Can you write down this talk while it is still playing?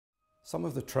Some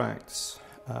of the tracts,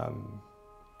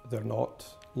 they're not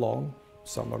long,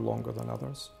 some are longer than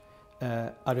others,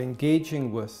 are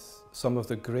engaging with some of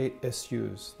the great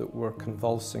issues that were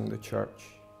convulsing the church,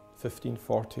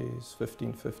 1540s,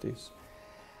 1550s.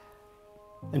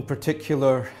 In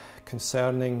particular,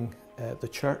 concerning the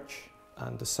church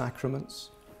and the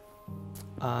sacraments.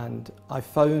 And I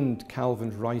found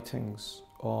Calvin's writings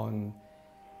on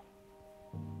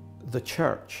the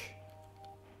church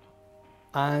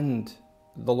and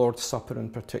the Lord's Supper in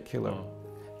particular,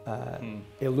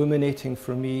 illuminating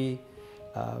for me,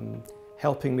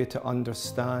 helping me to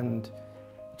understand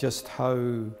just how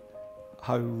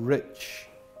rich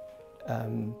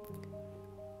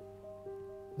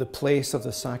the place of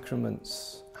the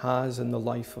sacraments has in the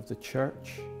life of the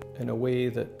church in a way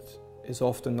that is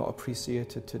often not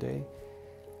appreciated today.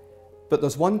 But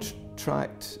there's one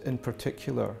tract in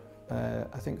particular,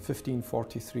 I think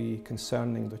 1543,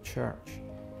 concerning the church,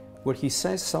 where he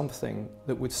says something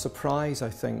that would surprise, I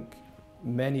think,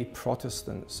 many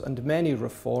Protestants and many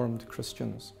Reformed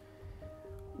Christians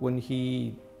when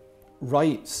he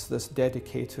writes this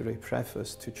dedicatory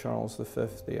preface to Charles V,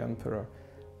 the Emperor,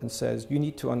 and says, you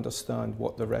need to understand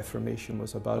what the Reformation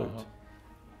was about.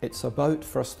 It's about,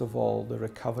 first of all, the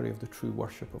recovery of the true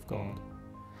worship of God.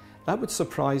 That would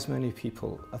surprise many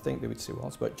people. I think they would say, well,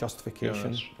 it's about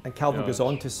justification. And Calvin goes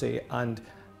on to say, and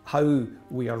how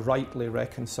we are rightly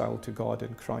reconciled to God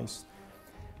in Christ.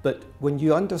 But when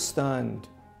you understand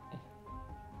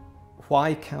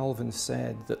why Calvin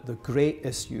said that the great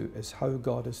issue is how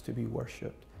God is to be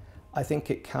worshipped, I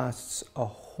think it casts a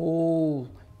whole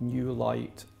new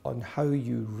light on how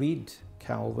you read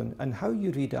Calvin and how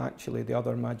you read actually the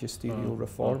other magisterial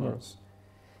reformers,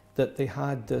 that they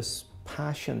had this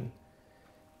passion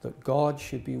that God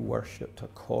should be worshipped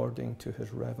according to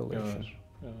his revelation.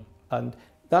 And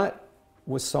that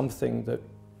was something that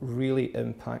really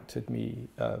impacted me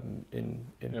in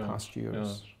past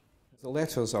years. The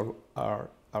letters are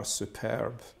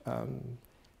superb.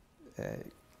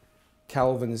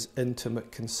 Calvin's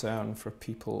intimate concern for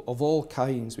people of all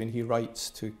kinds when he writes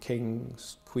to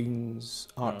kings, queens,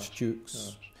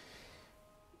 archdukes,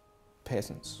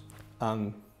 peasants.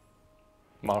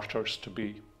 Martyrs to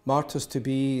be. Martyrs to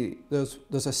be.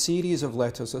 There's a series of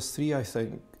letters, there's 3 I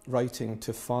think, writing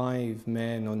to 5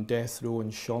 men on death row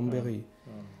in Chambéry.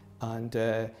 And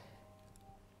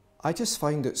I just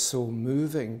find it so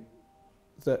moving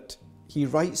that he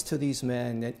writes to these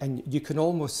men and you can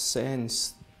almost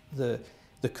sense the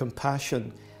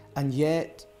compassion and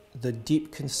yet the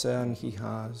deep concern he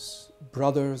has.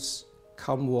 Brothers,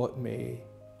 come what may,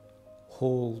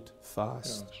 hold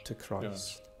fast to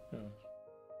Christ.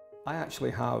 I actually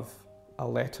have a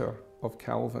letter of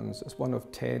Calvin's. It's one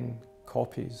of 10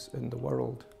 copies in the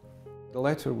world. The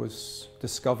letter was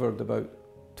discovered about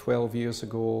 12 years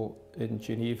ago in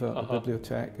Geneva at the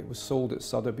bibliothèque. It was sold at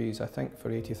Sotheby's, I think,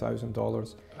 for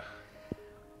 $80,000.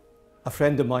 A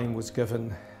friend of mine was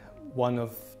given one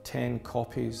of 10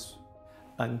 copies,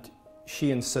 and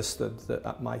she insisted that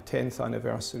at my 10th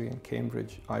anniversary in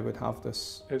Cambridge, I would have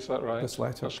this. Is that right? This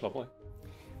letter. That's lovely.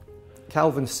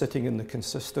 Calvin's sitting in the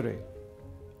consistory,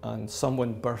 and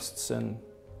someone bursts in.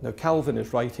 Now, Calvin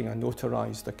is writing a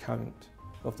notarized account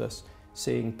of this,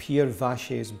 saying Pierre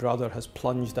Vachet's brother has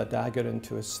plunged a dagger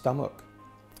into his stomach.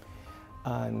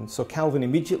 And so Calvin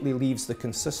immediately leaves the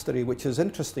consistory, which is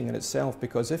interesting in itself,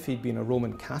 because if he'd been a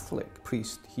Roman Catholic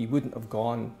priest, he wouldn't have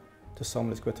gone to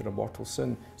someone who's committed a mortal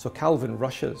sin. So Calvin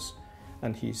rushes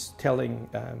and he's telling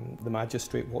the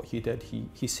magistrate what he did.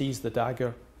 He sees the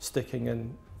dagger sticking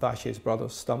in Vachet's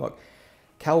brother's stomach.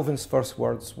 Calvin's first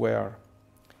words were,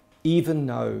 even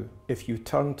now, if you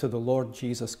turn to the Lord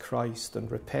Jesus Christ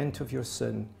and repent of your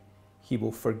sin, he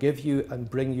will forgive you and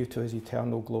bring you to his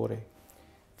eternal glory.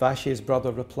 Vachet's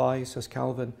brother replies, says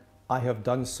Calvin, I have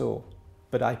done so,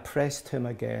 but I pressed him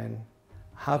again.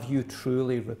 Have you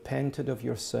truly repented of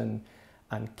your sin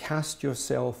and cast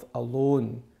yourself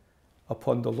alone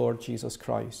upon the Lord Jesus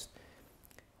Christ?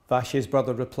 Vachet's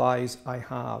brother replies, I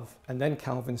have. And then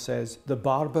Calvin says, the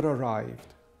barber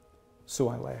arrived, so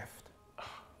I left.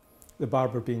 The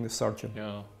barber being the surgeon.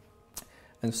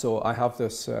 And so I have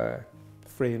this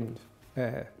framed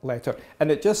letter.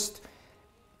 And it just,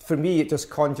 for me, it just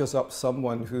conjures up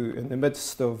someone who, in the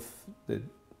midst of the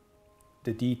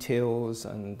details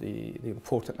and the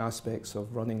important aspects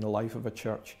of running the life of a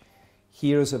church,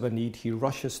 hears of a need, he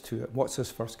rushes to it. What's his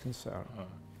first concern?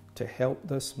 To help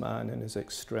this man in his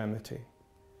extremity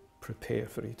prepare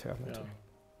for eternity.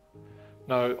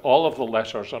 Now, all of the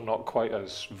letters are not quite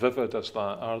as vivid as that,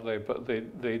 are they? But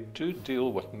they do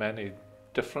deal with many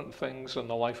different things in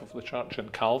the life of the church, in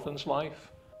Calvin's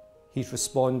life. he's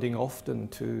responding often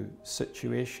to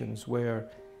situations where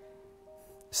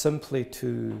simply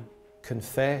to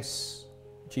confess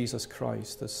Jesus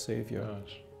Christ as Saviour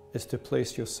is to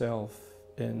place yourself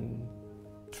in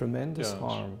tremendous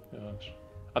harm. Yes.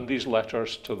 And these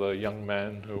letters to the young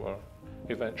men who were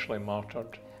eventually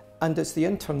martyred. And it's the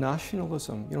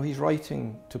internationalism. You know, he's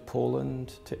writing to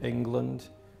Poland, to England.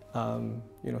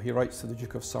 You know, he writes to the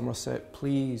Duke of Somerset,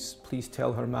 please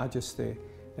tell Her Majesty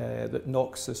that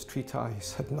Knox's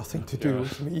treatise had nothing to do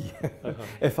with me.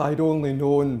 If I'd only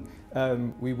known,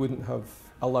 we wouldn't have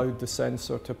allowed the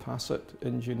censor to pass it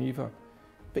in Geneva.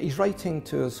 But he's writing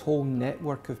to his whole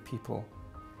network of people,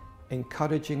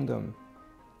 encouraging them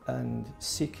and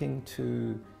seeking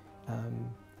to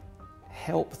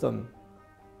help them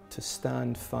to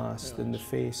stand fast in the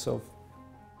face of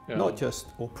not just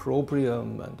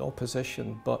opprobrium and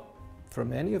opposition, but for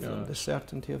many of them, the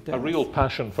certainty of death. A real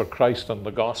passion for Christ and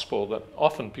the gospel that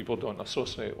often people don't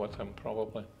associate with him,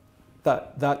 probably.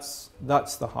 That's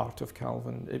the heart of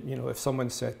Calvin. You know, if someone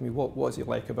said to me, what is he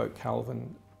like about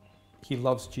Calvin? He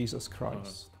loves Jesus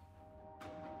Christ.